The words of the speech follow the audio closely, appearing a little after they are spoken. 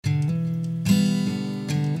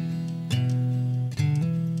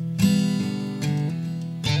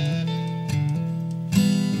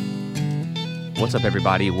What's up,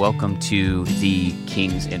 everybody? Welcome to the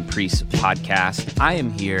Kings and Priests podcast. I am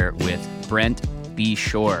here with Brent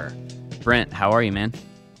Beshore. Brent, how are you, man?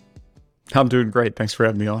 I'm doing great. Thanks for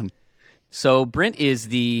having me on. So Brent is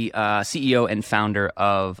the CEO and founder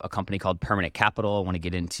of a company called Permanent Capital. I want to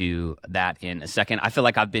get into that in a second. I feel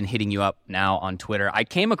like I've been hitting you up now on Twitter. I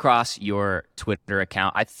came across your Twitter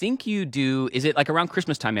account. I think you do, is it like around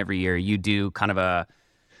Christmas time every year, you do kind of a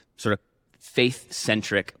sort of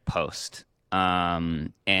faith-centric post.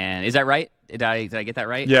 And is that right? Did I get that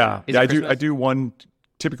right? Yeah, Is yeah, it Christmas? I do one,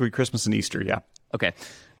 typically Christmas and Easter, yeah. Okay.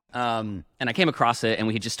 And I came across it, and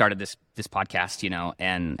we had just started this podcast,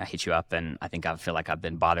 and I hit you up, and I think I feel like I've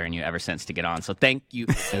been bothering you ever since to get on. So thank you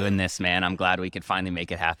for doing this, man. I'm glad we could finally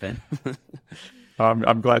make it happen.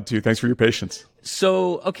 I'm glad to. Thanks for your patience.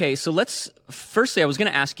 So firstly, I was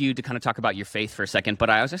going to ask you to kind of talk about your faith for a second, but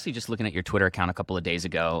I was actually just looking at your Twitter account a couple of days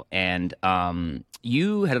ago, and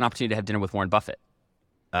you had an opportunity to have dinner with Warren Buffett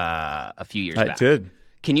a few years back. I did.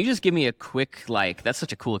 Can you just give me a quick, that's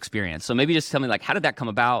such a cool experience. So maybe just tell me, how did that come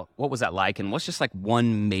about? What was that like? And what's just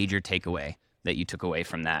one major takeaway that you took away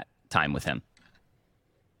from that time with him?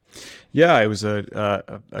 Yeah, it was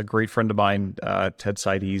a great friend of mine, Ted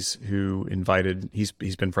Seides, who invited, he's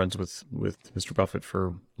been friends with Mr. Buffett for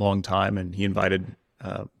a long time, and he invited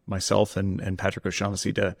myself and Patrick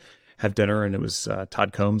O'Shaughnessy to have dinner, and it was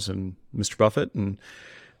Todd Combs and Mr. Buffett, and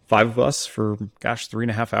five of us for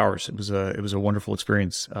 3.5 hours. It was a wonderful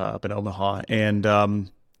experience up in Omaha. And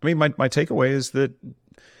my takeaway is that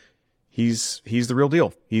he's the real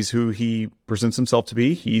deal. He's who he presents himself to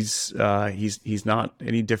be. He's not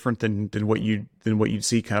any different than what you'd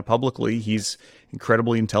see kind of publicly. He's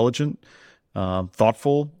incredibly intelligent,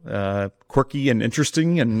 thoughtful, quirky and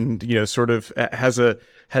interesting, and sort of has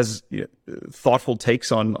thoughtful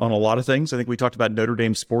takes on a lot of things. I think we talked about Notre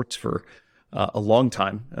Dame sports for a long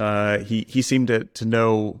time. He seemed to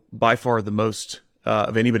know by far the most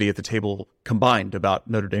of anybody at the table combined about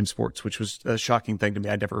Notre Dame sports, which was a shocking thing to me.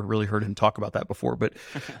 I'd never really heard him talk about that before, but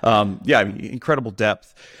incredible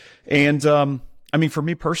depth. And for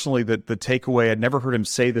me personally, the takeaway, I'd never heard him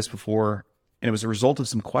say this before, and it was a result of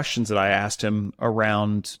some questions that I asked him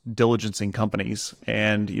around diligencing companies.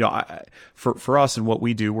 And for us and what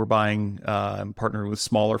we do, we're buying partnering with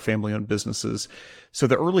smaller family-owned businesses. So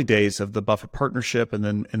the early days of the Buffett partnership and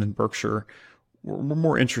then Berkshire were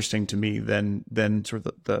more interesting to me than sort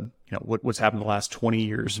of the what's happened the last 20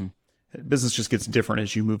 years. Mm-hmm. Business just gets different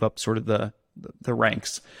as you move up sort of the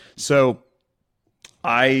ranks. So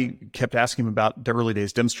I kept asking him about the early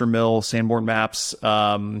days, Dempster Mill, Sanborn Maps,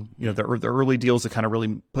 the early deals that kind of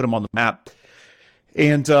really put him on the map.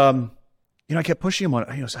 And I kept pushing him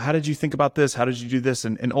on, so how did you think about this? How did you do this?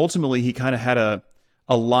 And ultimately he kind of had a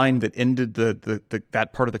line that ended that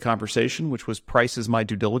part of the conversation, which was price is my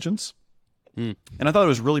due diligence. And I thought it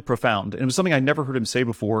was really profound. And it was something I never heard him say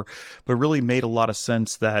before, but really made a lot of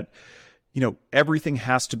sense that, everything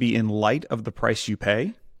has to be in light of the price you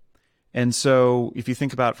pay. And so if you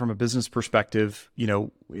think about it from a business perspective,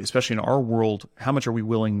 especially in our world, how much are we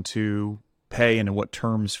willing to pay and in what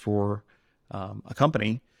terms for a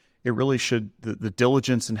company? It really should, the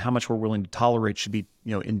diligence and how much we're willing to tolerate should be,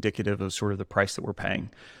 indicative of sort of the price that we're paying.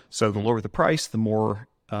 So the lower the price, the more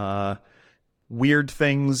weird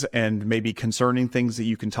things and maybe concerning things that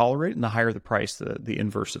you can tolerate, and the higher the price, the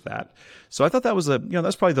inverse of that. So I thought that was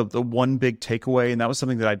that's probably the one big takeaway, and that was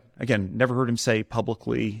something that I, again, never heard him say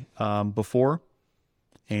publicly before,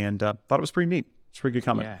 and thought it was pretty neat. It's a pretty good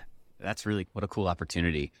comment. Yeah, that's really, what a cool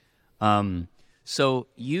opportunity. So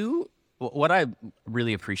what I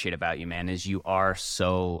really appreciate about you, man, is you are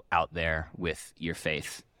so out there with your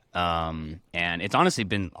faith. And it's honestly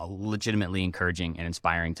been legitimately encouraging and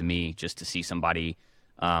inspiring to me just to see somebody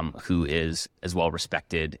who is as well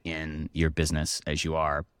respected in your business as you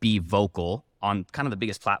are be vocal on kind of the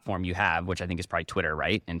biggest platform you have, which I think is probably Twitter,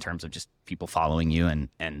 right? In terms of just people following you.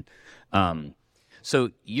 So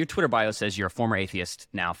your Twitter bio says you're a former atheist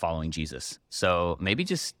now following Jesus. So maybe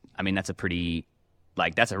that's a pretty,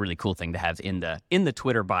 that's a really cool thing to have in the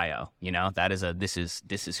Twitter bio, that is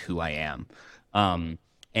this is who I am.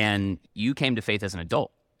 And you came to faith as an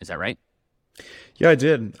adult. Is that right? Yeah, I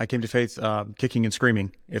did. I came to faith kicking and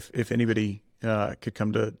screaming. If anybody could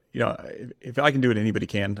come to, if I can do it, anybody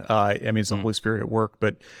can. It's the Holy Spirit at work.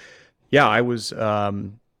 But yeah, I was, I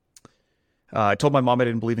told my mom I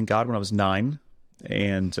didn't believe in God when I was 9.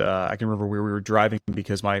 And I can remember where we were driving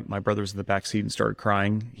because my brother was in the back seat and started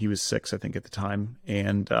crying. He was 6, I think, at the time.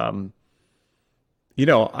 And, I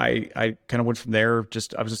kind of went from there.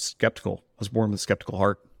 I was just skeptical. I was born with a skeptical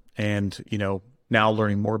heart. And, now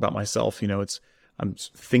learning more about myself, I'm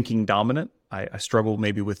thinking dominant. I struggle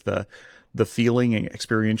maybe with the the feeling and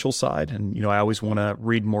experiential side. And, I always want to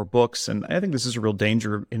read more books. And I think this is a real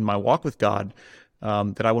danger in my walk with God,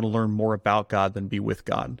 that I want to learn more about God than be with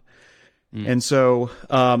God. And so,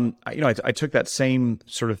 I took that same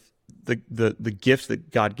sort of the gift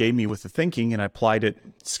that God gave me with the thinking, and I applied it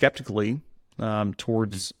skeptically,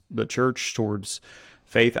 towards the church, towards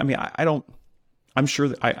faith. I mean, I'm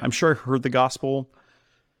sure I heard the gospel,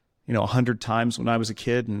 100 times when I was a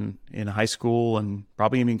kid and in high school and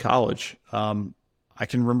probably even in college. I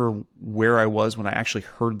can remember where I was when I actually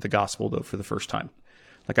heard the gospel, though, for the first time.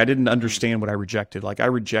 Like, I didn't understand what I rejected. Like, I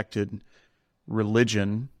rejected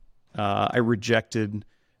religion. I rejected,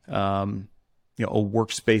 a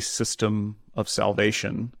works-based system of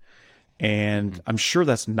salvation. And I'm sure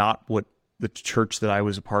that's not what the church that I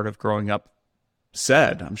was a part of growing up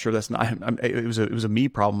said. I'm sure that's not, it was a me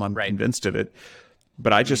problem. I'm convinced of it.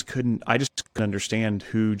 But I just couldn't understand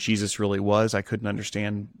who Jesus really was. I couldn't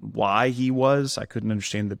understand why he was. I couldn't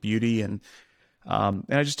understand the beauty, and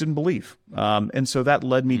I just didn't believe. And so that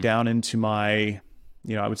led me down into my,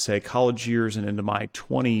 I would say college years and into my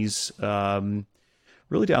 20s,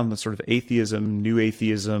 really down the sort of atheism, new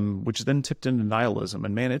atheism, which then tipped into nihilism.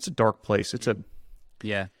 And man, it's a dark place. It's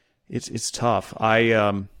tough.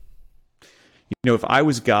 If I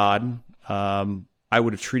was God, I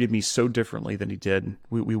would have treated me so differently than he did.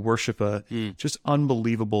 We worship a just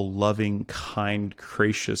unbelievable, loving, kind,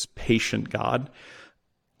 gracious, patient God.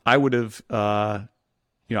 I would have, the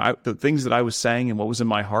things that I was saying and what was in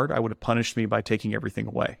my heart, I would have punished me by taking everything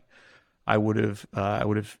away. I would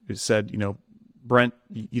have said, Brent,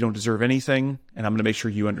 you don't deserve anything, and I'm going to make sure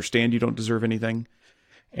you understand you don't deserve anything,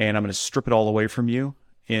 and I'm going to strip it all away from you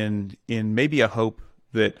in maybe a hope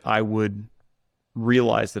that I would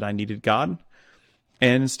realize that I needed God.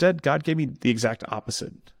 And instead, God gave me the exact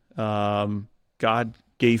opposite. God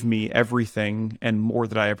gave me everything and more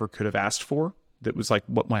that I ever could have asked for. That was like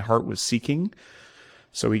what my heart was seeking.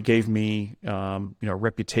 So he gave me, a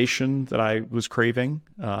reputation that I was craving.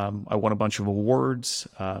 I won a bunch of awards,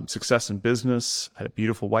 success in business, had a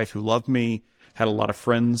beautiful wife who loved me, had a lot of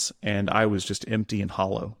friends, and I was just empty and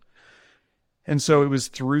hollow. And so it was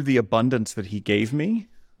through the abundance that he gave me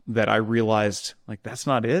that I realized, like, that's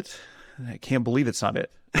not it. I can't believe it's not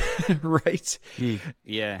it. Right.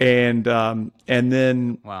 Yeah. And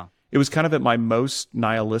then wow. It was kind of at my most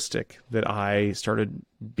nihilistic that I started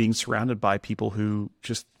being surrounded by people who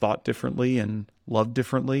just thought differently and loved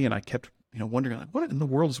differently. And I kept, wondering, like, what in the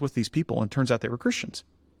world is with these people? And it turns out they were Christians.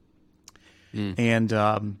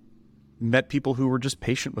 And met people who were just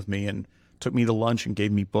patient with me and took me to lunch and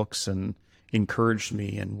gave me books and encouraged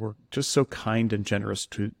me and were just so kind and generous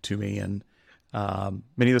to me. And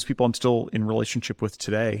many of those people I'm still in relationship with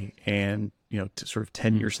today, and sort of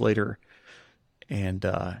 10 years later, and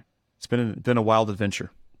it's been a wild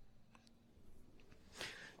adventure.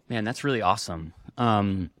 Man, that's really awesome.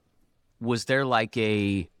 Was there like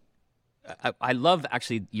I love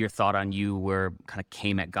actually your thought on you were kind of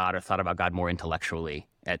came at God or thought about God more intellectually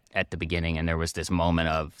at the beginning, and there was this moment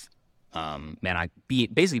of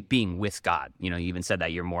basically being with God. You even said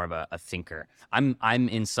that you're more of a thinker. I'm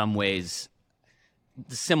in some ways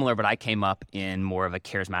similar, but I came up in more of a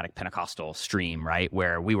charismatic Pentecostal stream, right?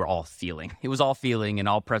 Where we were all feeling. It was all feeling and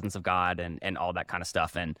all presence of God and all that kind of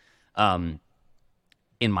stuff. And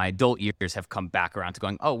in my adult years have come back around to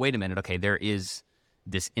going, oh, wait a minute. Okay, there is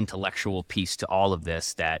this intellectual piece to all of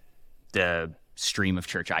this that the stream of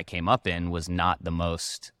church I came up in was not the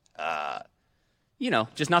most,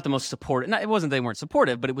 just not the most supportive. It wasn't they weren't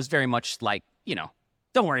supportive, but it was very much like,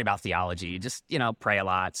 don't worry about theology. Just, pray a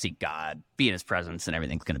lot, seek God, be in his presence, and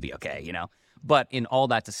everything's going to be okay, But in all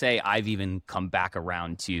that to say, I've even come back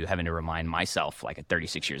around to having to remind myself, like at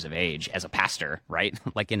 36 years of age, as a pastor, right?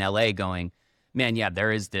 Like in LA going, man, yeah,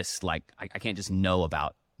 there is this, like, I can't just know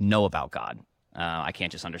about God. I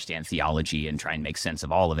can't just understand theology and try and make sense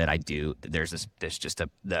of all of it. I do. There's just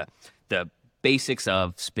the basics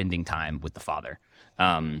of spending time with the Father.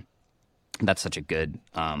 That's such a good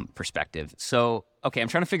perspective. So, okay, I'm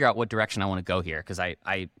trying to figure out what direction I want to go here, because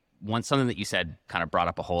I want something that you said kind of brought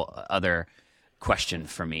up a whole other question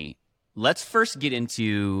for me. Let's first get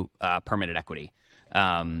into permanent equity,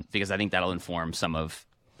 because I think that'll inform some of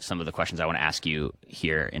the questions I want to ask you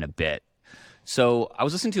here in a bit. So I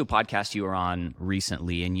was listening to a podcast you were on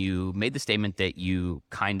recently, and you made the statement that you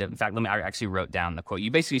kind of, in fact, I actually wrote down the quote.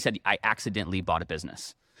 You basically said, I accidentally bought a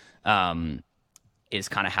business. Is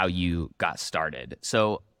kind of how you got started.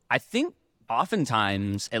 So I think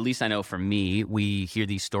oftentimes, at least I know for me, we hear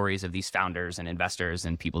these stories of these founders and investors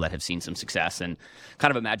and people that have seen some success and kind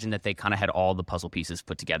of imagine that they kind of had all the puzzle pieces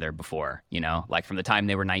put together before, like from the time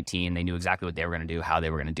they were 19, they knew exactly what they were going to do, how they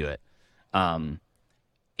were going to do it.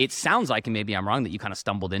 It sounds like, and maybe I'm wrong, that you kind of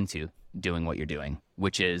stumbled into doing what you're doing,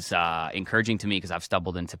 which is encouraging to me because I've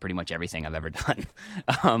stumbled into pretty much everything I've ever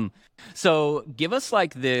done. So give us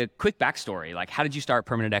like the quick backstory. Like, how did you start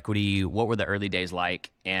Permanent Equity? What were the early days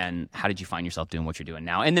like? And how did you find yourself doing what you're doing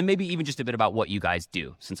now? And then maybe even just a bit about what you guys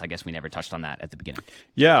do, since I guess we never touched on that at the beginning.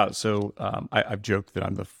 Yeah. So I've joked that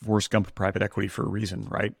I'm the Forrest Gump of private equity for a reason,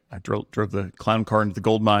 right? I drove the clown car into the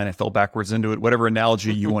gold mine. I fell backwards into it, whatever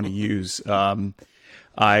analogy you want to use.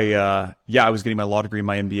 I was getting my law degree,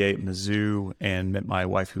 my MBA at Mizzou, and met my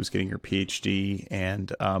wife who was getting her PhD,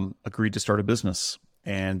 and agreed to start a business.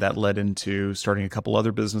 And that led into starting a couple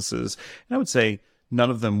other businesses. And I would say none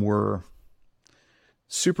of them were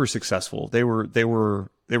super successful. They were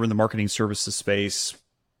in the marketing services space.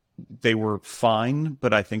 They were fine,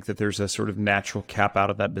 but I think that there's a sort of natural cap out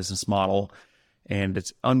of that business model, and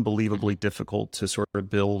it's unbelievably difficult to sort of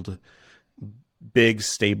build big,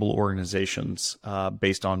 stable organizations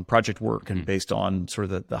based on project work and based on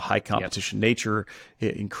sort of the high competition nature,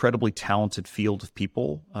 incredibly talented field of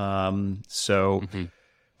people. I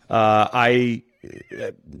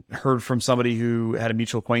heard from somebody who had a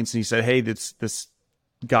mutual acquaintance, and he said, hey, this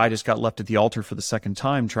guy just got left at the altar for the second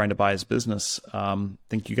time trying to buy his business.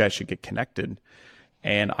 Think you guys should get connected.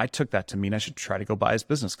 And I took that to mean I should try to go buy his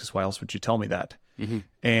business, because why else would you tell me that?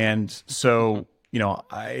 And so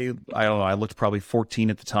I don't know, I looked probably 14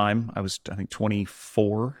 at the time. I was, I think,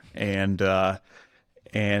 24, and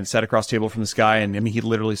sat across the table from this guy. And I mean, he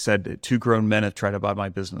literally said, two grown men have tried to buy my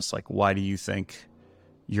business. Like, why do you think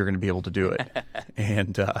you're going to be able to do it?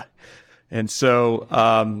 And so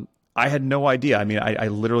I had no idea. I mean, I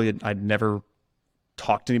literally, I'd never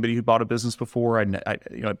talked to anybody who bought a business before.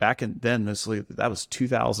 Back then, that was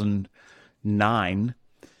 2009.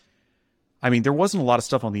 I mean, there wasn't a lot of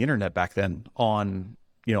stuff on the internet back then on,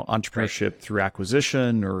 entrepreneurship through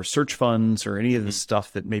acquisition or search funds or any of the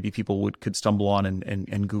stuff that maybe people could stumble on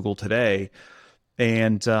and Google today.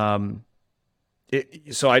 And so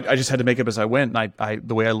I just had to make it up as I went. And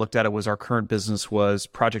the way I looked at it was, our current business was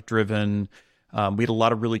project driven. We had a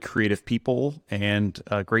lot of really creative people and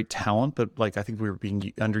great talent, but I think we were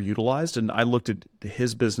being underutilized. And I looked at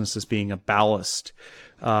his business as being a ballast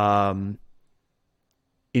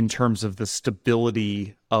in terms of the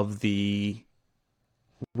stability of the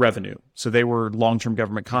revenue. So they were long-term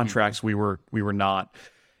government contracts. We were not.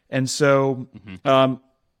 And so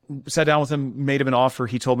sat down with him, made him an offer.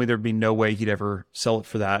 He told me there'd be no way he'd ever sell it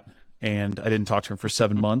for that. And I didn't talk to him for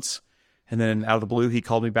 7 months. And then out of the blue, he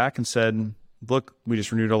called me back and said, look, we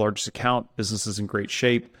just renewed our largest account. Business is in great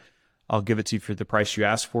shape. I'll give it to you for the price you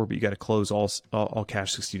asked for, but you got to close all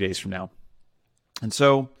cash 60 days from now. And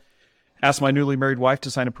so asked my newly married wife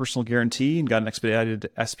to sign a personal guarantee and got an expedited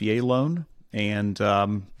SBA loan, and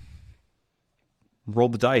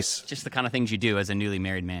rolled the dice. Just the kind of things you do as a newly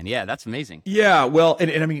married man. Yeah, that's amazing. Yeah, well,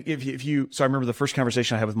 and I mean, so I remember the first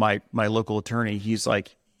conversation I had with my local attorney. He's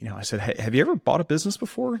like, I said, hey, have you ever bought a business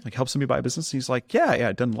before? Like, helped somebody buy a business? And he's like, yeah,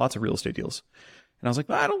 I've done lots of real estate deals. And I was like,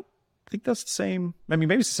 well, I don't think that's the same. I mean,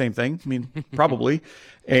 maybe it's the same thing. I mean, probably.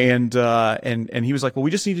 And he was like, well,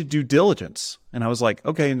 we just need to do diligence. And I was like,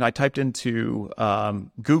 okay. And I typed into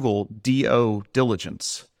Google DO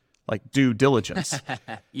diligence, like due diligence.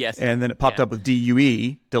 Yes. And then it popped up with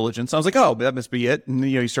DUE diligence. I was like, oh, that must be it. And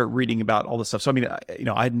you start reading about all this stuff. So I mean,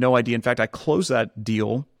 I had no idea. In fact, I closed that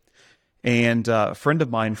deal, and a friend of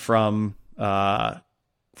mine from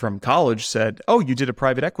college said, oh, you did a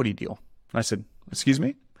private equity deal. And I said, excuse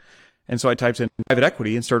me? And so I typed in private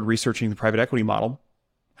equity and started researching the private equity model.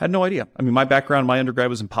 Had no idea. I mean, my background, my undergrad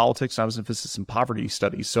was in politics. I was an emphasis in poverty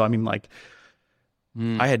studies. So I mean,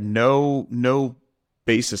 I had no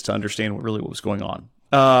basis to understand what was going on.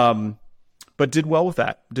 But did well with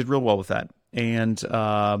that. Did real well with that, and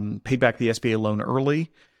paid back the SBA loan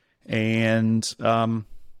early, and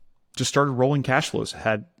just started rolling cash flows.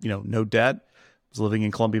 Had no debt. Was living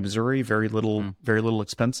in Columbia, Missouri. Very little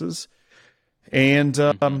expenses,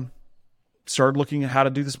 and started looking at how to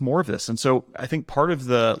do more of this. And so I think part of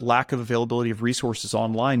the lack of availability of resources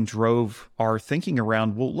online drove our thinking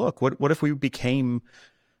around, well, look, what if we became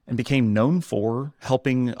known for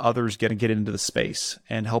helping others get into the space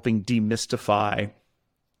and helping demystify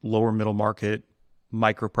lower middle market,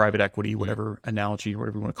 micro private equity, whatever analogy,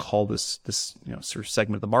 whatever you want to call this sort of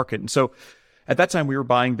segment of the market. And so at that time we were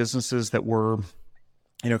buying businesses that were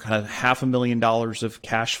kind of $500,000 of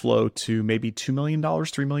cash flow to maybe $2 million,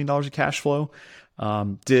 $3 million of cash flow.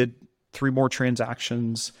 Did 3 more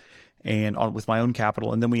transactions with my own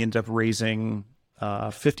capital. And then we ended up raising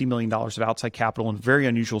 $50 million of outside capital in a very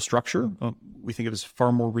unusual structure. We think it was a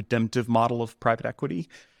far more redemptive model of private equity.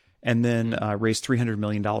 and then raised $300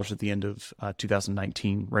 million at the end of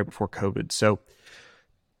 2019, right before COVID. So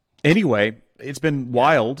anyway, it's been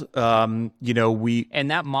wild. And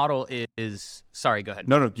that model is, sorry, go ahead.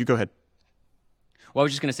 No, you go ahead. Well, I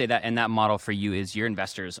was just going to say that, and that model for you is your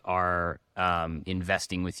investors are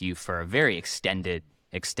investing with you for a very extended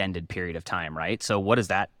period of time, right? So what is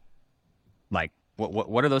that like?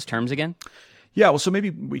 What are those terms again? Yeah, well, so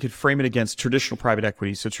maybe we could frame it against traditional private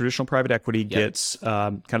equity. So traditional private equity gets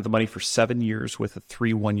kind of the money for 7 years with a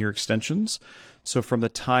 3 1-year extensions. So from the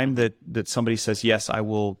time that somebody says, yes, I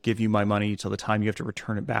will give you my money till the time you have to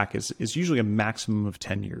return it back is usually a maximum of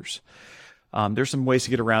 10 years. There's some ways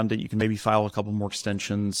to get around it. You can maybe file a couple more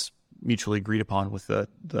extensions mutually agreed upon with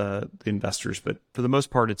the investors. But for the most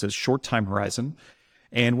part, it's a short time horizon.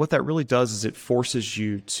 And what that really does is it forces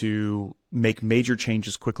you to make major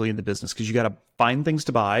changes quickly in the business because you got to find things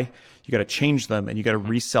to buy, you got to change them, and you got to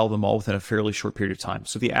resell them all within a fairly short period of time.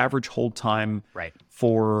 So the average hold time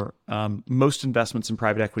for most investments in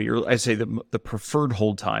private equity, or I'd say the preferred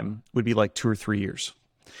hold time would be like 2 or 3 years.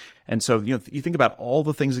 And so you think about all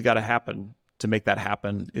the things that got to happen to make that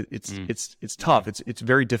happen. It's tough. It's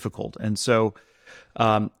very difficult, and so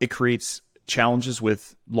it creates challenges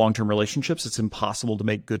with long-term relationships. It's impossible to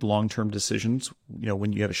make good long-term decisions,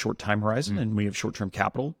 when you have a short time horizon and we have short-term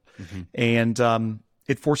capital. And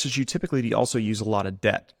it forces you typically to also use a lot of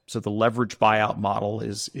debt. So the leverage buyout model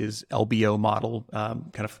is LBO model.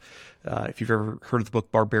 If you've ever heard of the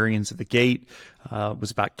book Barbarians at the Gate, it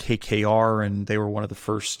was about KKR, and they were one of the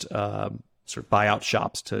first sort of buyout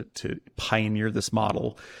shops to pioneer this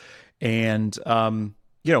model. And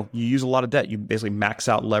you use a lot of debt. You basically max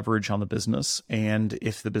out leverage on the business. And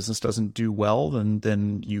if the business doesn't do well,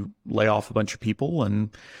 then you lay off a bunch of people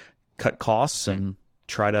and cut costs and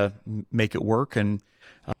try to make it work. And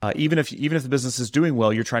even if the business is doing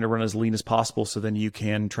well, you're trying to run as lean as possible. So then you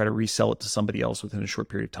can try to resell it to somebody else within a short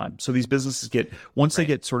period of time. So these businesses once they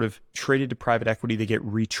get sort of traded to private equity, they get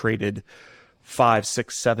retraded 5,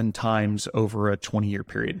 6, 7 times over a 20-year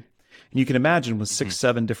period. And you can imagine with 6,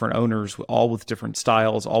 7 different owners, all with different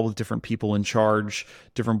styles, all with different people in charge,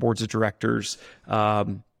 different boards of directors,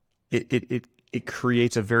 it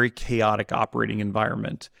creates a very chaotic operating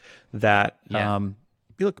environment that,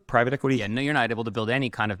 look, private equity. Yeah, no, you're not able to build any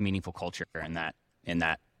kind of meaningful culture in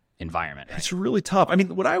that environment. Right? It's really tough. I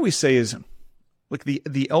mean, what I always say is, look, the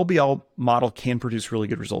LBL model can produce really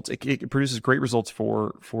good results. It produces great results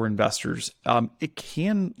for investors. It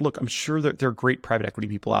can, look, I'm sure that there are great private equity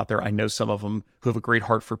people out there. I know some of them who have a great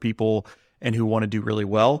heart for people and who want to do really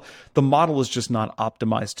well. The model is just not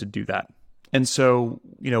optimized to do that. And so,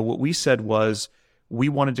 what we said was we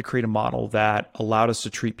wanted to create a model that allowed us to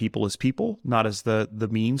treat people as people, not as the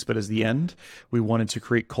means, but as the end. We wanted to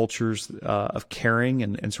create cultures of caring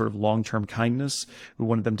and sort of long-term kindness. We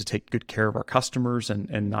wanted them to take good care of our customers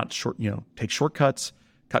and not take shortcuts,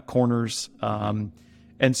 cut corners.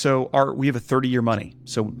 And so we have a 30-year money.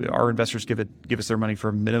 So our investors give us their money for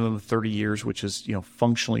a minimum of 30 years, which is,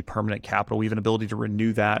 functionally permanent capital. We have an ability to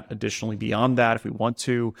renew that additionally beyond that if we want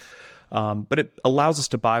to. But it allows us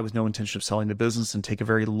to buy with no intention of selling the business and take a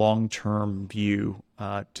very long-term view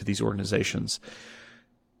to these organizations.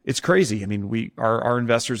 It's crazy. I mean, our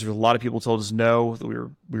investors, a lot of people told us no, that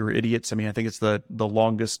we were idiots. I mean, I think it's the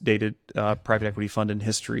longest dated private equity fund in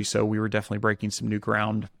history. So we were definitely breaking some new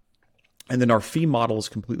ground. And then our fee model is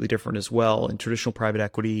completely different as well. In traditional private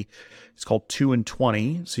equity, it's called 2 and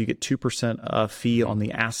 20. So you get 2% fee on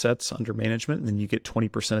the assets under management, and then you get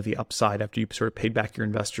 20% of the upside after you sort of paid back your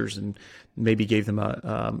investors and maybe gave them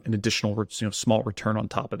an additional small return on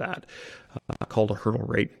top of that, called a hurdle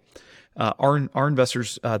rate. Our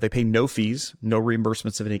investors, they pay no fees, no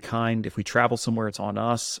reimbursements of any kind. If we travel somewhere, it's on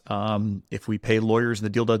us. If we pay lawyers and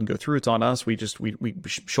the deal doesn't go through, it's on us. We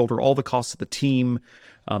shoulder all the costs of the team.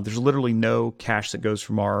 There's literally no cash that goes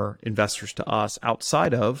from our investors to us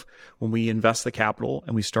outside of when we invest the capital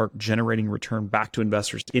and we start generating return back to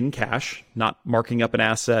investors in cash, not marking up an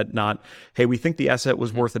asset, not, hey, we think the asset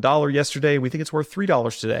was worth $1 yesterday. We think it's worth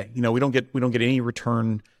 $3 today. We don't get any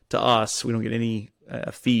return to us. We don't get any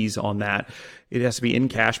fees on that. It has to be in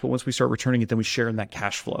cash, but once we start returning it, then we share in that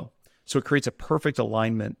cash flow. So it creates a perfect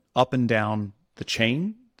alignment up and down the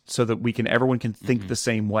chain so that everyone can think the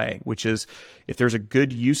same way, which is if there's a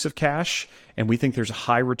good use of cash and we think there's a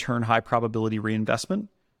high return, high probability reinvestment,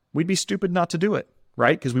 we'd be stupid not to do it,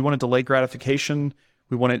 right? Because we want to delay gratification.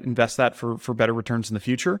 We want to invest that for better returns in the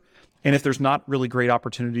future. And if there's not really great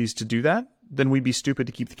opportunities to do that, then we'd be stupid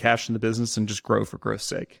to keep the cash in the business and just grow for growth's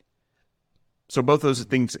sake. So both those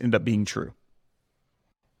things end up being true.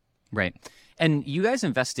 Right. And you guys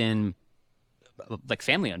invest in like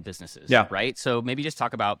family-owned businesses, Yeah. right? So maybe just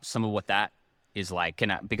talk about some of what that is like,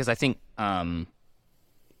 because I think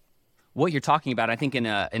what you're talking about, I think in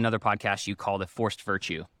another podcast you called it forced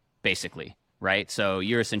virtue, basically, right? So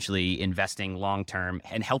you're essentially investing long-term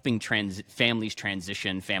and helping families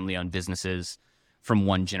transition family-owned businesses from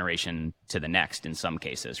one generation to the next in some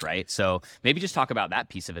cases, right? So maybe just talk about that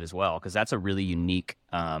piece of it as well, because that's a really unique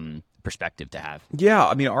perspective to have. Yeah,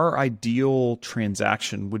 I mean, our ideal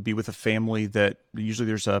transaction would be with a family that usually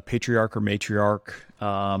there's a patriarch or matriarch.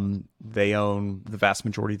 They own the vast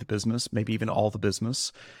majority of the business, maybe even all the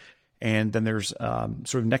business. And then there's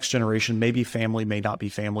sort of next generation, maybe family, may not be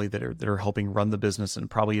family, that are helping run the business and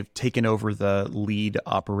probably have taken over the lead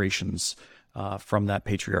operations from that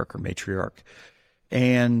patriarch or matriarch.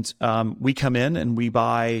 And we come in and we'd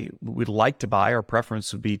like to buy, our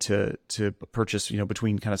preference would be to purchase,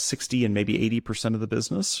 between kind of 60 and maybe 80% of the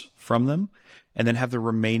business from them, and then have the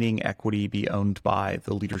remaining equity be owned by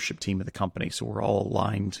the leadership team of the company. So we're all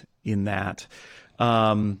aligned in that.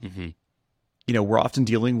 We're often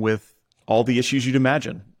dealing with all the issues you'd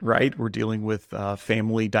imagine, right? We're dealing with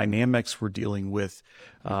family dynamics. We're dealing with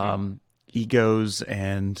egos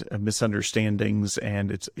and misunderstandings. And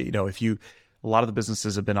it's, a lot of the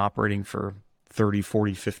businesses have been operating for 30,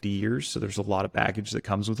 40, 50 years. So there's a lot of baggage that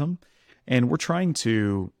comes with them. And we're trying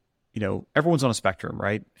to, everyone's on a spectrum,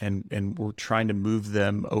 right? And we're trying to move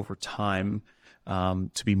them over time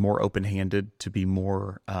to be more open-handed, to be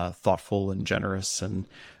more thoughtful and generous, and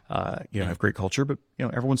have great culture. But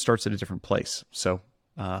everyone starts at a different place. So,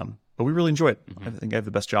 but we really enjoy it. I think I have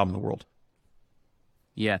the best job in the world.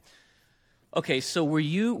 Yeah. Okay. So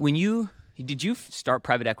did you start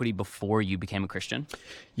private equity before you became a Christian?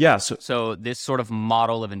 Yeah. So this sort of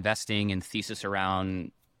model of investing and thesis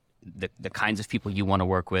around the kinds of people you want to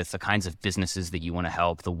work with, the kinds of businesses that you want to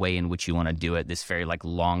help, the way in which you want to do it, this very like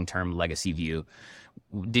long-term legacy view.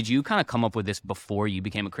 Did you kind of come up with this before you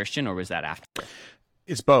became a Christian, or was that after?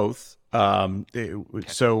 It's both.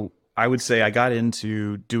 So I would say I got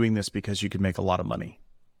into doing this because you could make a lot of money,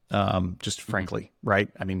 just frankly, right?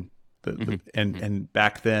 I mean, and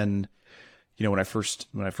back then, when I first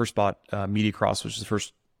bought MediaCross, which was the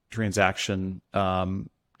first transaction,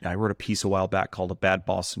 I wrote a piece a while back called "A Bad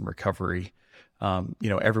Boss in Recovery."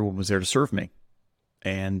 Everyone was there to serve me,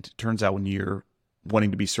 and it turns out when you're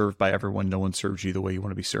wanting to be served by everyone, no one serves you the way you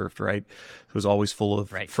want to be served, right? It was always full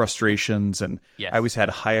of frustrations, and I always had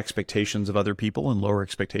high expectations of other people and lower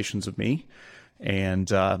expectations of me.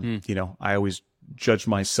 And, I always judged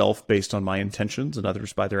myself based on my intentions and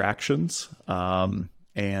others by their actions. It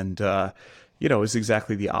was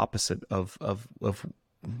exactly the opposite of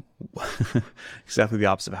exactly the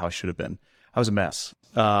opposite of how I should have been. I was a mess.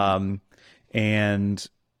 And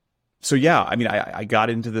so, yeah, I mean, I got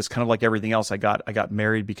into this kind of like everything else. I got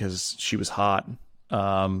married because she was hot.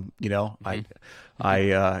 I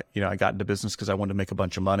got into business because I wanted to make a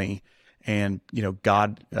bunch of money, and,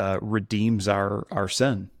 God redeems our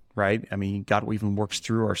sin, right? I mean, God even works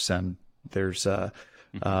through our sin. There's a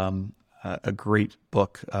great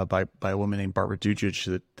book by a woman named Barbara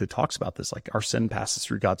Dujic that talks about this. Like, our sin passes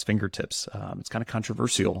through God's fingertips. It's kind of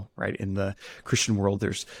controversial, right? In the Christian world,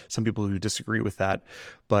 there's some people who disagree with that,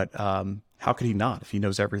 but how could he not? If he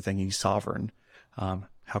knows everything, he's sovereign.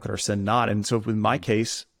 How could our sin not? And so in my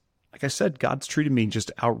case, like I said, God's treated me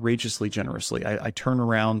just outrageously generously. I turn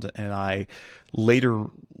around and I later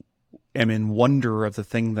am in wonder of the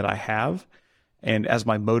thing that I have. And as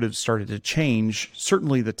my motives started to change,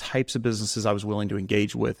 certainly the types of businesses I was willing to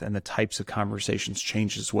engage with and the types of conversations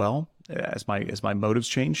changed as well as my motives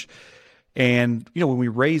changed. And, when we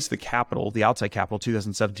raised the capital, the outside capital,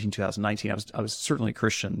 2017, 2019, I was certainly a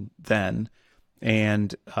Christian then,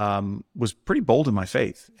 and was pretty bold in my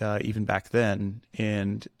faith, even back then,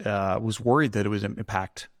 and was worried that it would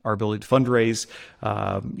impact our ability to fundraise.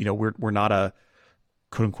 We're not a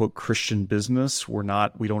quote unquote Christian business. We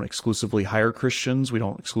don't exclusively hire Christians. We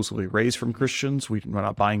don't exclusively raise from Christians. We're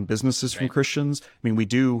not buying businesses from Christians. I mean, we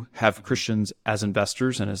do have Christians as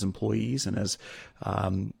investors and as employees and as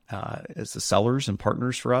the sellers and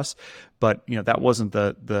partners for us. But, that wasn't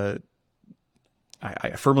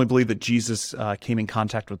I firmly believe that Jesus came in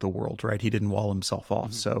contact with the world, right? He didn't wall himself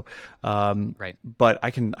off. So, but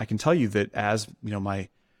I can tell you that as, my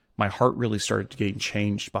heart really started to get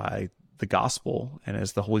changed by the gospel, and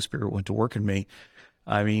as the Holy Spirit went to work in me,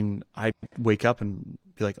 I mean, I wake up and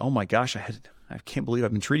be like, oh my gosh, I can't believe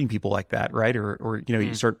I've been treating people like that, right? Or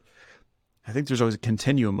you start, I think there's always a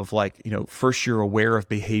continuum of like, first you're aware of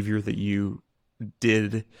behavior that you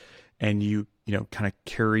did and you kind of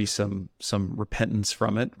carry some repentance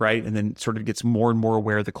from it, right? And then sort of gets more and more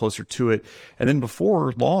aware the closer to it. And then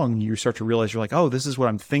before long, you start to realize you're like, oh, this is what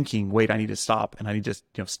I'm thinking. Wait, I need to stop, and I need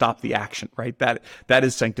to stop the action, right? That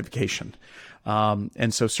is sanctification.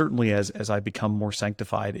 And so certainly as I become more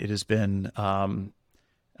sanctified, it has been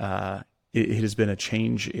it has been a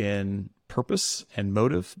change in purpose and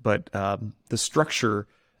motive, but the structure.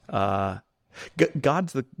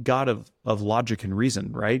 God's the God of logic and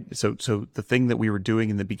reason, right? So the thing that we were doing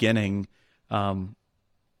in the beginning,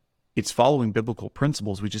 it's following biblical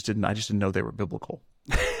principles. I just didn't know they were biblical.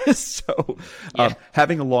 So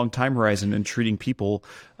having a long time horizon and treating people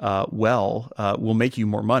well will make you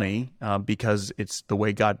more money because it's the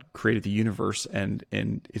way God created the universe, and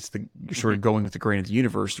it's you're sort of going with the grain of the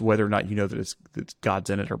universe, whether or not you know that it's God's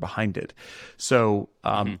in it or behind it. So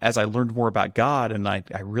as I learned more about God, and I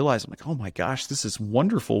realized, I'm like, oh my gosh, this is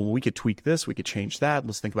wonderful. We could tweak this, we could change that.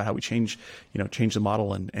 Let's think about how we change the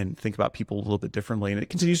model and think about people a little bit differently. And it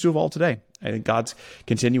continues to evolve today. I think God's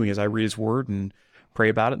continuing as I read His Word and pray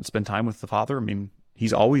about it and spend time with the Father. I mean,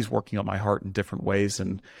 He's always working on my heart in different ways,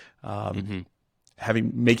 and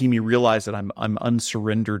making me realize that I'm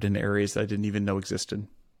unsurrendered in areas that I didn't even know existed.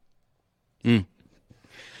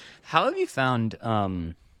 How have you found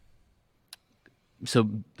so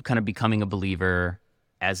kind of becoming a believer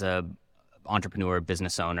as a entrepreneur,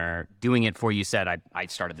 business owner, doing it for, you said, I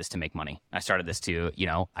started this to make money. I started this to,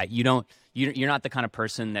 you're not the kind of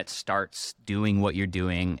person that starts doing what you're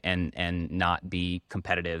doing and not be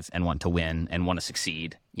competitive and want to win and want to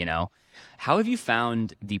succeed, How have you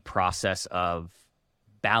found the process of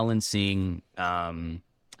balancing, and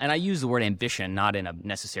I use the word ambition, not in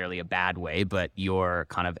necessarily a bad way, but your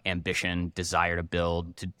kind of ambition, desire to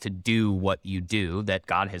build, to do what you do that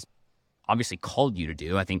God has obviously called you to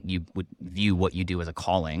do. I think you would view what you do as a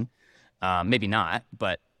calling. Maybe not,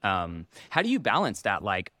 but how do you balance that,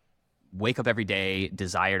 like, wake up every day,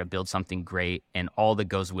 desire to build something great, and all that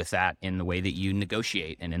goes with that in the way that you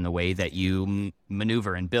negotiate and in the way that you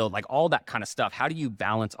maneuver and build, like all that kind of stuff? How do you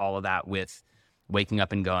balance all of that with waking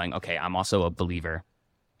up and going, okay, I'm also a believer.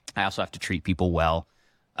 I also have to treat people well.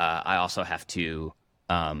 I also have to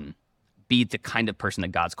be the kind of person that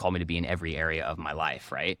God's called me to be in every area of my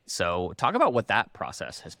life, right? So talk about what that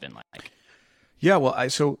process has been like. Yeah, well,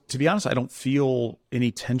 so to be honest, I don't feel any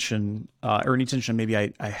tension, or any tension maybe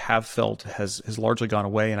I have felt has largely gone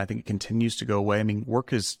away, and I think it continues to go away. I mean,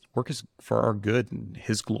 work is for our good and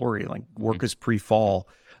His glory. Like, work is pre-fall.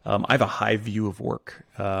 I have a high view of work,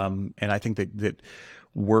 and I think that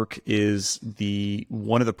work is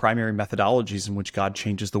one of the primary methodologies in which God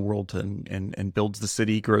changes the world and builds the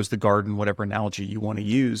city, grows the garden, whatever analogy you want to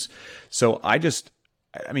use. So I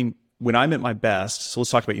mean, when I'm at my best, so let's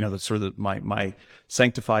talk about, the sort of my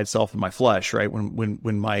sanctified self and my flesh, right?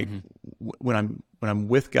 When I'm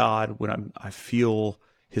with God, I feel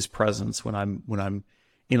His presence, when I'm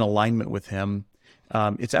in alignment with Him,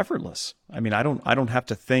 it's effortless. I mean, I don't have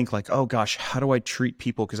to think like, oh gosh, how do I treat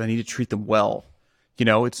people because I need to treat them well.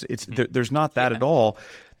 There's not that at all.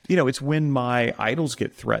 It's when my idols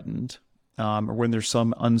get threatened, or when there's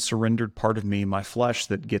some unsurrendered part of me, my flesh,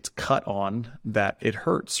 that gets cut on, that it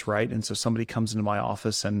hurts, right? And so somebody comes into my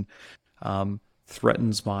office and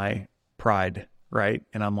threatens my pride, right?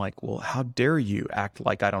 And I'm like, well, how dare you act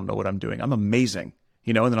like I don't know what I'm doing? I'm amazing,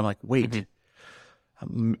 And then I'm like, wait,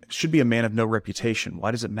 should be a man of no reputation. Why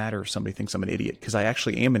does it matter if somebody thinks I'm an idiot? Because I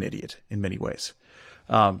actually am an idiot in many ways.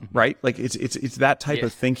 Right? Like it's that type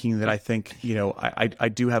of thinking that I think, I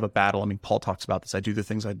do have a battle. I mean, Paul talks about this. I do the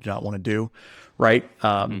things I do not want to do. Right.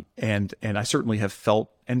 And I certainly have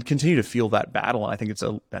felt and continue to feel that battle. And I think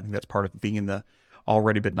that's part of being in the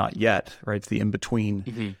already, but not yet, right? It's the in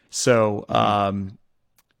between. So,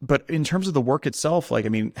 but in terms of the work itself, like, I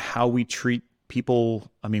mean, how we treat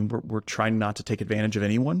people, I mean, we're trying not to take advantage of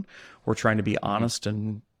anyone. We're trying to be honest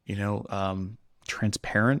and,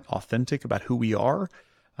 transparent, authentic about who we are.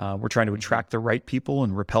 We're trying to attract the right people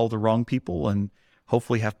and repel the wrong people, and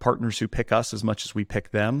hopefully have partners who pick us as much as we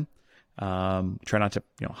pick them. Try not to,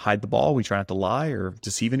 hide the ball. We try not to lie or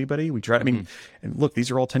deceive anybody. We try, I mean, and look, these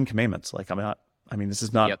are all 10 commandments. Like, this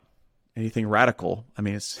is not anything radical. I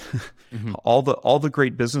mean, it's all the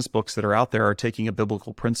great business books that are out there are taking a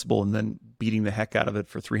biblical principle and then beating the heck out of it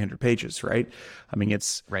for 300 pages. Right. I mean,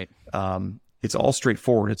 it's right. It's all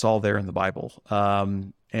straightforward. It's all there in the Bible.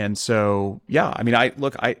 And so, yeah, I mean,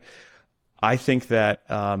 I think that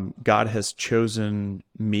God has chosen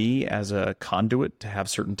me as a conduit to have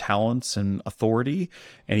certain talents and authority,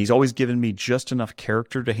 and He's always given me just enough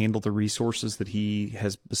character to handle the resources that He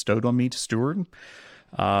has bestowed on me to steward.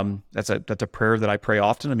 That's a prayer that I pray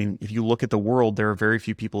often. I mean, if you look at the world, there are very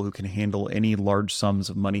few people who can handle any large sums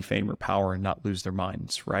of money, fame, or power and not lose their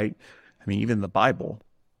minds, right? I mean, even the Bible,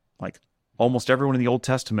 like almost everyone in the Old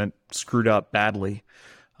Testament screwed up badly.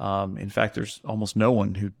 In fact, there's almost no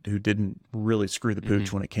one who didn't really screw the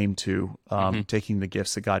pooch when it came to taking the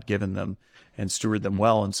gifts that God given them and steward them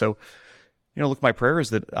well. And so, look, my prayer is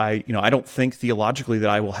that I don't think theologically that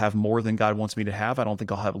I will have more than God wants me to have. I don't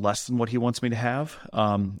think I'll have less than what he wants me to have.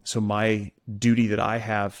 So my duty that I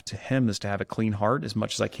have to him is to have a clean heart as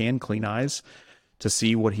much as I can, clean eyes, to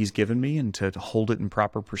see what he's given me and to hold it in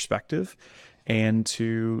proper perspective and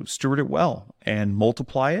to steward it well and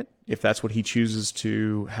multiply it if that's what he chooses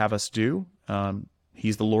to have us do.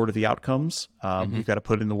 He's the Lord of the outcomes. We've got to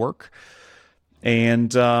put in the work.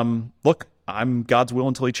 And look, I'm God's will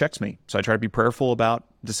until he checks me. So I try to be prayerful about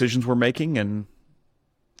decisions we're making and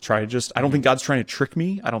try to I don't think God's trying to trick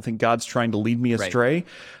me. I don't think God's trying to lead me astray.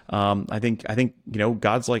 Right. I think,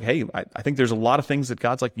 God's like, hey, I think there's a lot of things that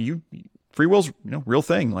God's like, free will's, real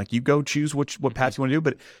thing. Like you go choose what path you want to do.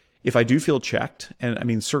 But if I do feel checked, and I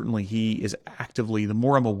mean, certainly he is actively, the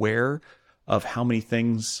more I'm aware of how many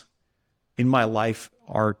things in my life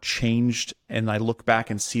are changed, and I look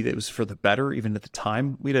back and see that it was for the better, even at the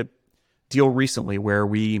time. We had a deal recently where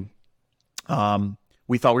we thought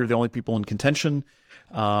we were the only people in contention.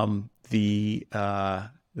 The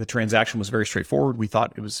transaction was very straightforward. We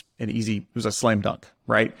thought it was a slam dunk,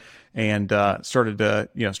 right? And started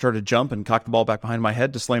to jump and cock the ball back behind my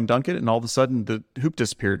head to slam dunk it, and all of a sudden the hoop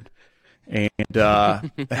disappeared, and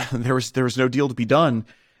there was no deal to be done.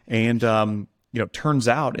 And turns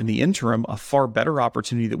out in the interim, a far better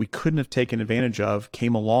opportunity that we couldn't have taken advantage of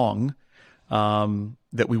came along,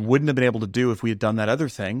 that we wouldn't have been able to do if we had done that other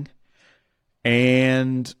thing.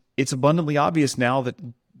 And it's abundantly obvious now that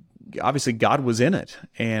obviously God was in it.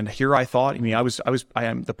 And here I thought,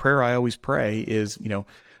 the prayer I always pray is,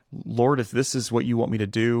 Lord, if this is what you want me to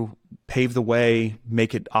do, pave the way,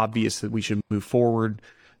 make it obvious that we should move forward,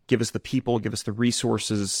 give us the people, give us the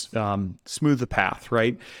resources, smooth the path,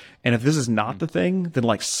 right? And if this is not the thing, then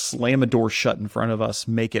like slam a door shut in front of us,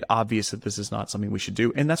 make it obvious that this is not something we should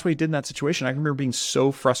do. And that's what he did in that situation. I remember being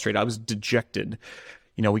so frustrated. I was dejected.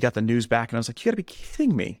 We got the news back and I was like, you gotta be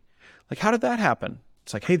kidding me. Like, how did that happen?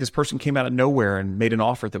 It's like, hey, this person came out of nowhere and made an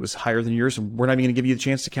offer that was higher than yours, and we're not even going to give you the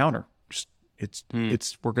chance to counter.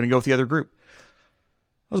 We're going to go with the other group.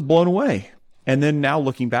 I was blown away. And then now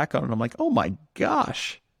looking back on it, I'm like, oh my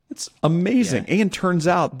gosh, it's amazing. Yeah. And turns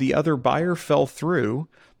out the other buyer fell through,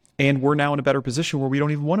 and we're now in a better position where we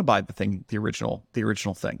don't even want to buy the original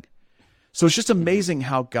thing. So it's just amazing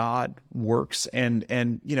how God works, and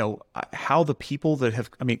how the people that have,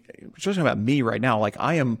 especially about me right now, like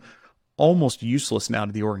I am almost useless now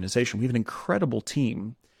to the organization. We have an incredible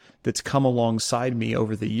team that's come alongside me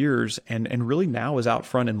over the years and really now is out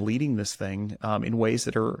front and leading this thing in ways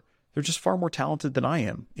that they're just far more talented than I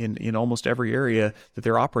am in almost every area that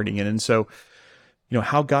they're operating in. And so,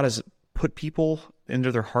 how God has put people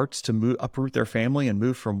into their hearts to uproot their family and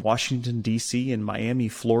move from Washington, D.C. and Miami,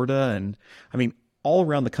 Florida. And all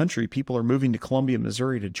around the country, people are moving to Columbia,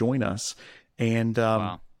 Missouri to join us. And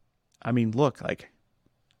wow. Look, like,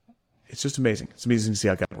 it's just amazing. It's amazing to see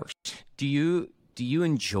how God works. Do you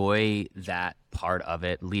enjoy that part of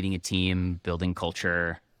it, leading a team, building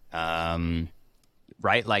culture,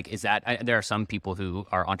 right? Like, there are some people who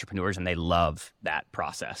are entrepreneurs and they love that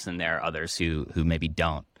process, and there are others who maybe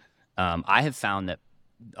don't. I have found that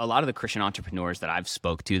a lot of the Christian entrepreneurs that I've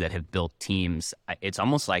spoke to that have built teams, it's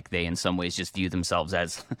almost like they in some ways just view themselves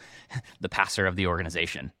as the pastor of the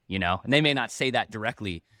organization, and they may not say that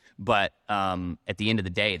directly, but at the end of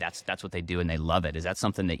the day, that's what they do, and they love it. Is that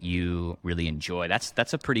something that you really enjoy?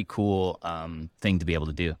 That's a pretty cool thing to be able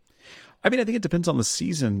to do. I think it depends on the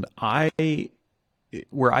season.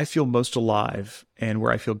 Where I feel most alive and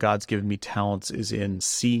where I feel God's given me talents is in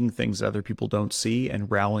seeing things that other people don't see and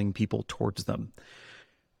rallying people towards them.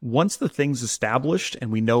 Once the thing's established and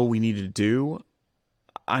we know what we need to do,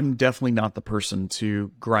 I'm definitely not the person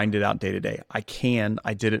to grind it out day to day. I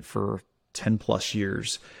did it for 10 plus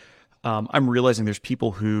years. I'm realizing there's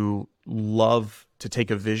people who love to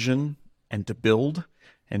take a vision and to build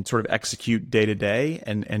and sort of execute day to day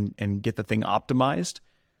and get the thing optimized.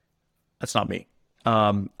 That's not me.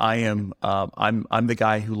 I'm the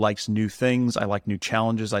guy who likes new things. I like new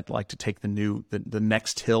challenges. I'd like to take the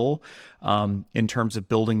next hill, in terms of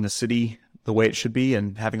building the city the way it should be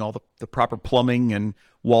and having all the proper plumbing and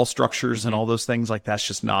wall structures and all those things. Like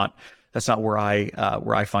that's not where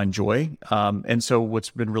I find joy. And so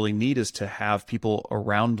what's been really neat is to have people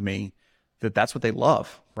around me that that's what they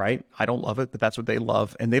love, right? I don't love it, but that's what they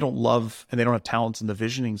love. And they don't have talents in the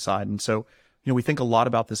visioning side. And so, we think a lot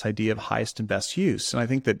about this idea of highest and best use. And I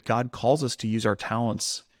think that God calls us to use our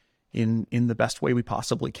talents in the best way we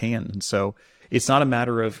possibly can. And so it's not a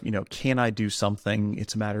matter of, can I do something?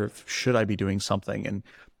 It's a matter of, should I be doing something? And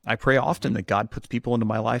I pray often that God puts people into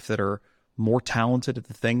my life that are more talented at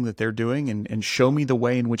the thing that they're doing and show me the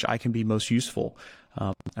way in which I can be most useful.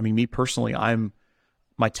 Me personally,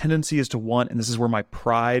 my tendency is to want, and this is where my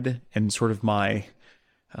pride and sort of my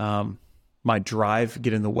drive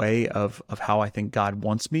get in the way of how I think God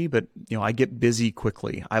wants me. But, I get busy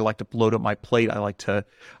quickly. I like to load up my plate. I like to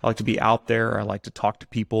be out there. I like to talk to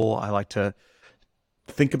people. I like to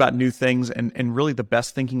think about new things. And really the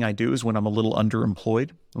best thinking I do is when I'm a little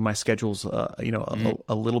underemployed, when my schedule's, a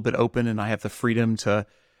little bit open and I have the freedom to,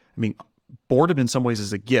 boredom in some ways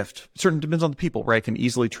is a gift. It certainly depends on the people, right? It can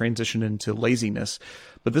easily transition into laziness.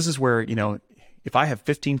 But this is where, if I have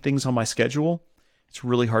 15 things on my schedule, it's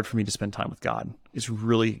really hard for me to spend time with God. It's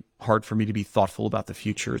really hard for me to be thoughtful about the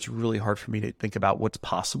future. It's really hard for me to think about what's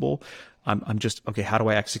possible. I'm just, okay, how do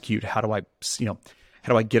I execute? How do I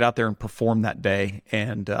get out there and perform that day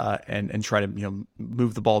and try to,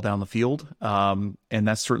 move the ball down the field? And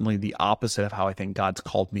that's certainly the opposite of how I think God's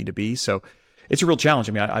called me to be. So it's a real challenge.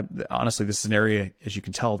 I honestly, this is an area, as you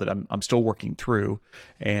can tell, that I'm still working through,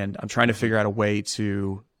 and I'm trying to figure out a way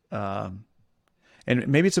to, and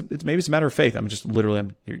maybe it's a matter of faith. I'm just literally,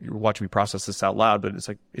 you're watching me process this out loud, but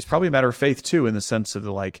it's probably a matter of faith too, in the sense of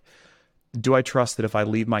do I trust that if I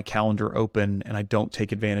leave my calendar open and I don't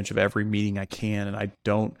take advantage of every meeting I can, and I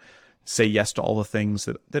don't say yes to all the things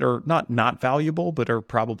that are not valuable, but are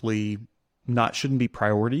probably shouldn't be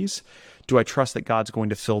priorities, do I trust that God's going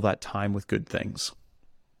to fill that time with good things?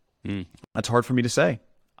 That's hard for me to say.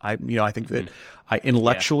 I think that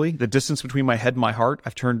intellectually, the distance between my head and my heart,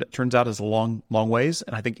 turns out is a long, long ways.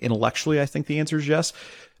 And I think intellectually, I think the answer is yes.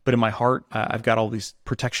 But in my heart, I've got all these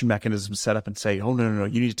protection mechanisms set up and say, oh, no,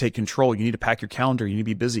 you need to take control. You need to pack your calendar. You need to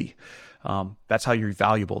be busy. That's how you're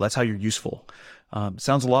valuable. That's how you're useful.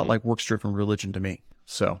 Sounds a lot like works-driven religion to me.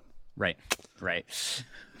 So. Right.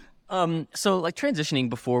 So transitioning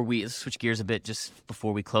before we switch gears a bit, just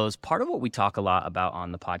before we close, part of what we talk a lot about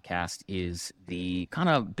on the podcast is the kind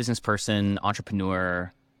of business person,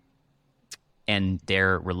 entrepreneur, and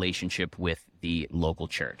their relationship with the local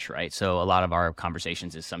church, right? So a lot of our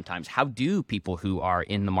conversations is sometimes, how do people who are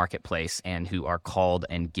in the marketplace and who are called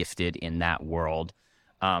and gifted in that world,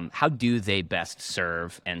 how do they best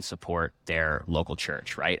serve and support their local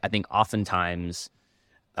church, right? I think oftentimes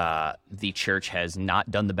the church has not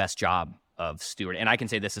done the best job of steward. And I can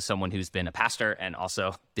say this as someone who's been a pastor and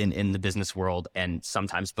also been in the business world, and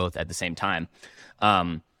sometimes both at the same time.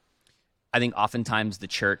 I think oftentimes the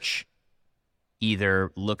church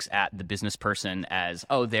either looks at the business person as,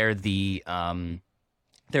 oh, they're the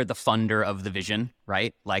funder of the vision,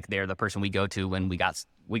 right? Like they're the person we go to when we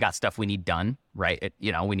got stuff we need done, right?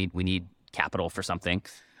 We need capital for something.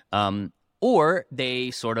 Or they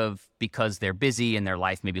sort of, because they're busy and their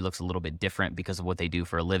life maybe looks a little bit different because of what they do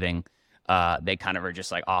for a living, they kind of are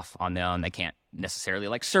just off on their own. They can't necessarily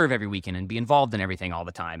serve every weekend and be involved in everything all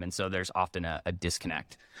the time. And so there's often a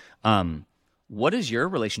disconnect. What does your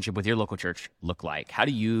relationship with your local church look like? How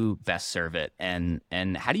do you best serve it? And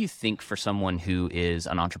how do you think for someone who is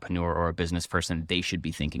an entrepreneur or a business person, they should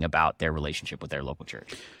be thinking about their relationship with their local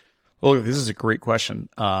church? Well, this is a great question.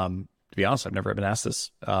 To be honest, I've never been asked this.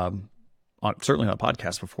 Certainly on a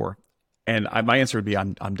podcast before. And my answer would be,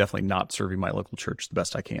 I'm definitely not serving my local church the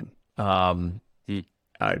best I can.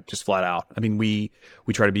 Just flat out. We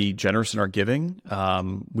try to be generous in our giving.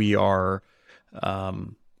 We try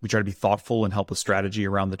to be thoughtful and help with strategy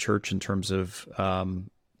around the church in terms of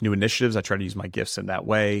new initiatives. I try to use my gifts in that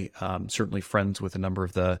way. Certainly friends with a number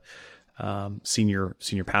of the senior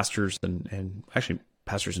pastors and actually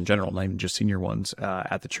pastors in general, not even just senior ones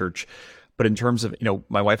at the church. But in terms of,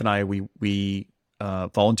 my wife and I, we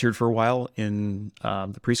volunteered for a while in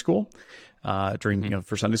the preschool during,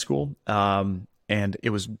 for Sunday school. And it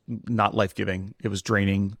was not life-giving. It was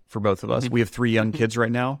draining for both of us. We have 3 young kids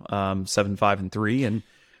right now, 7, 5, and 3. And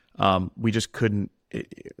we just couldn't,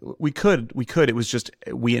 we could. It was just,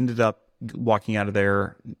 we ended up walking out of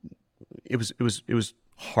there. It was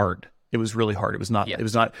hard. It was really hard. It was not,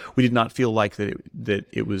 we did not feel like we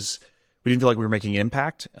didn't feel like we were making an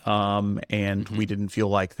impact. And we didn't feel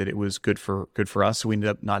like that it was good for us. So we ended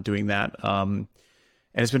up not doing that. And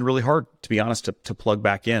it's been really hard, to be honest, to plug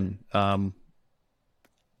back in.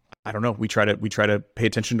 I don't know. We try to pay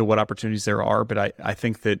attention to what opportunities there are, but I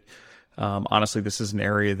think that, honestly, this is an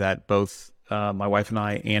area that both my wife and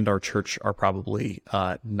I and our church are probably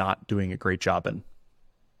not doing a great job in.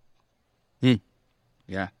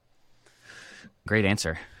 Yeah. Great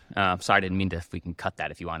answer. Sorry, I didn't mean to. If we can cut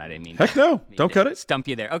that if you want. I didn't mean. Heck no, don't cut it. Stump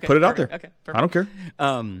you there. Okay, put it out there. Okay, perfect. I don't care.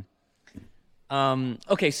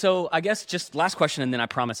 Okay, so I guess just last question, and then I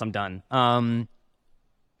promise I'm done.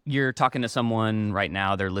 You're talking to someone right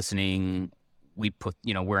now. They're listening.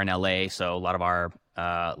 We're in LA, so a lot of our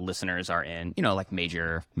listeners are in, like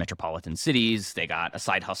major metropolitan cities. They got a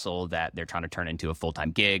side hustle that they're trying to turn into a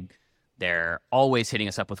full-time gig. They're always hitting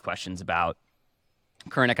us up with questions about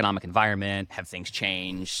current economic environment. Have things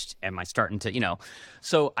changed? Am I starting to,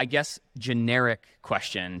 So I guess generic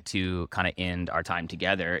question to kind of end our time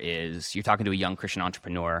together is, you're talking to a young Christian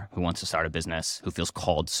entrepreneur who wants to start a business, who feels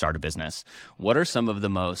called to start a business. What are some of the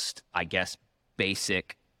most, what's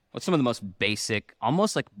some of the most basic,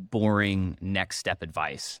 almost like boring next step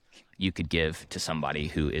advice you could give to somebody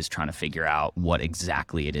who is trying to figure out what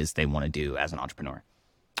exactly it is they want to do as an entrepreneur?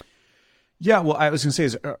 Yeah, well, I was going to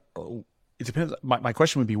say it depends. My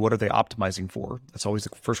question would be, what are they optimizing for? That's always the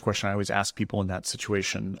first question I always ask people in that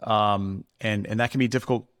situation. And that can be a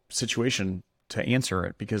difficult situation to answer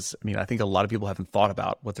it, because I think a lot of people haven't thought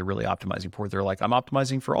about what they're really optimizing for. They're like, I'm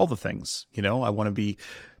optimizing for all the things. I want to be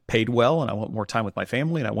paid well, and I want more time with my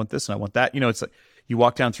family, and I want this and I want that. It's like you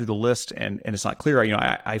walk down through the list and it's not clear.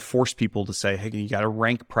 I force people to say, hey, you got to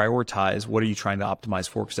rank, prioritize. What are you trying to optimize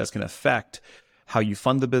for? Because that's going to affect how you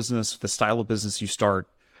fund the business, the style of business you start,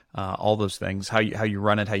 all those things, how you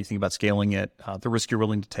run it, how you think about scaling it, the risk you're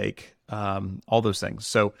willing to take, all those things.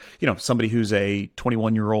 So, somebody who's a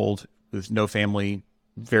 21-year-old with no family,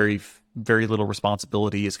 very, very little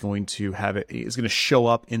responsibility is going to show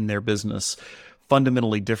up in their business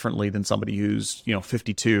fundamentally differently than somebody who's,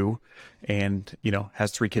 52 and,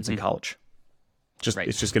 has 3 kids in college. Right.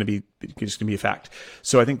 It's just going to be a fact.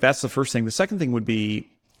 So I think that's the first thing. The second thing would be,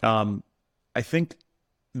 I think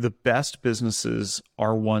the best businesses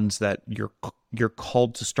are ones that you're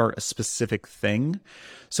called to start a specific thing.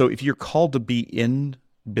 So if you're called to be in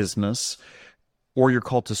business or you're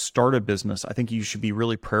called to start a business, I think you should be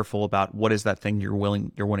really prayerful about what is that thing you're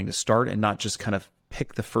wanting to start, and not just kind of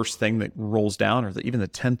pick the first thing that rolls down, or even the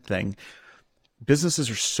 10th thing. Businesses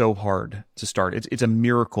are so hard to start. It's a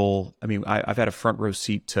miracle. I've had a front row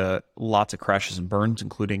seat to lots of crashes and burns,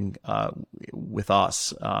 including with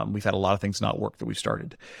us. We've had a lot of things not work that we've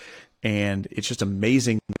started. And it's just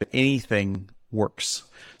amazing that anything works.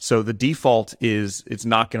 So the default is it's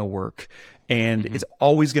not going to work. And it's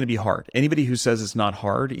always going to be hard. Anybody who says it's not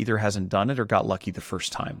hard either hasn't done it or got lucky the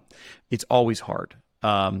first time. It's always hard.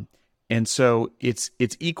 And so it's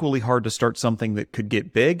equally hard to start something that could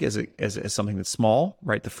get big as something that's small,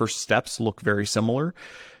 right? The first steps look very similar.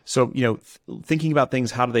 So, thinking about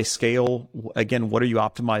things, how do they scale? Again, what are you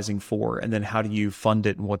optimizing for? And then how do you fund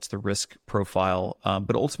it, and what's the risk profile?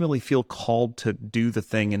 But ultimately feel called to do the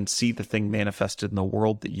thing and see the thing manifested in the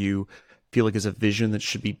world that you feel like is a vision that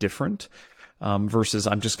should be different, versus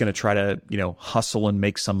I'm just going to try to, hustle and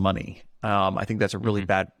make some money. I think that's a really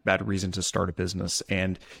bad reason to start a business.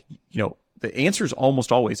 And, the answer is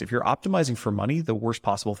almost always, if you're optimizing for money, the worst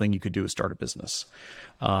possible thing you could do is start a business.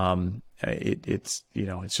 It's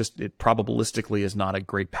probabilistically is not a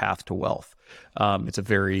great path to wealth. It's a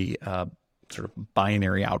very sort of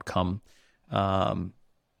binary outcome. And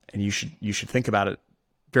you should think about it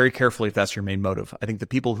very carefully if that's your main motive. I think the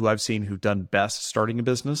people who I've seen who've done best starting a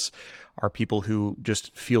business are people who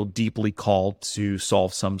just feel deeply called to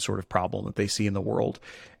solve some sort of problem that they see in the world.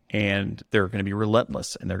 And they're going to be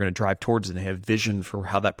relentless, and they're going to drive towards it, and they have vision for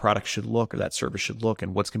how that product should look or that service should look,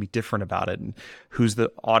 and what's going to be different about it, and who's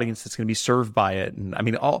the audience that's going to be served by it. And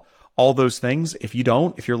all those things. If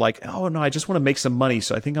you're like, oh no, I just want to make some money,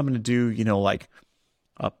 so I think I'm going to do, like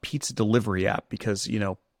a pizza delivery app because,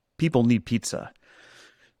 people need pizza.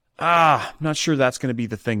 I'm not sure that's going to be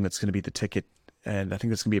the thing that's going to be the ticket. And I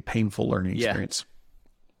think that's going to be a painful learning experience.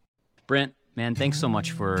 Brent, man, thanks so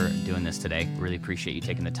much for doing this today. Really appreciate you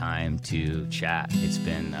taking the time to chat. It's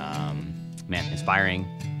been, inspiring,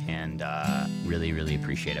 and really, really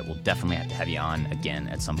appreciate it. We'll definitely have to have you on again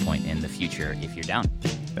at some point in the future if you're down.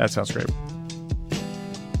 That sounds great.